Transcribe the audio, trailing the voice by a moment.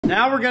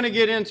Now we're going to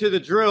get into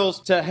the drills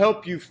to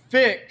help you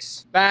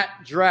fix bat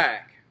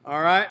drag.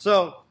 All right.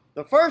 So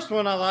the first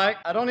one I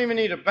don't even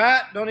need a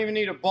bat, don't even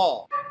need a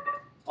ball.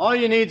 All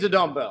you need is a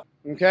dumbbell.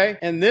 Okay.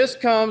 And this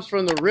comes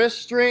from the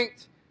wrist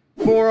strength,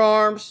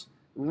 forearms,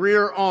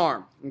 rear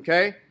arm.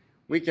 Okay.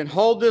 We can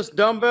hold this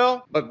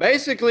dumbbell, but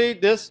basically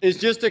this is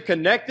just a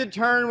connected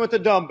turn with a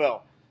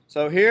dumbbell.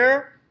 So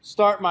here,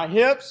 start my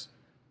hips,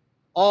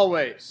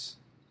 always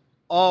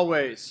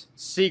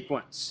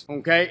sequence,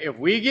 okay? If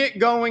we get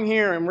going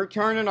here and we're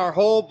turning our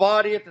whole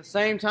body at the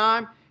same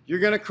time, you're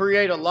gonna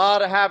create a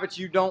lot of habits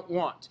you don't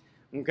want,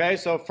 okay?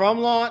 So from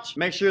launch,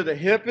 make sure the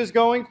hip is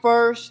going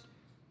first,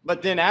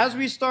 but then as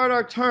we start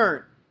our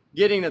turn,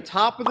 getting the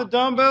top of the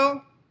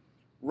dumbbell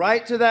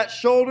right to that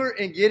shoulder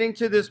and getting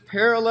to this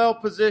parallel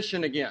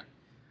position again.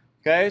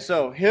 Okay,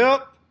 so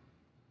hip,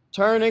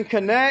 turn and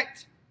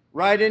connect,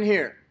 right in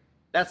here.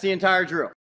 That's the entire drill.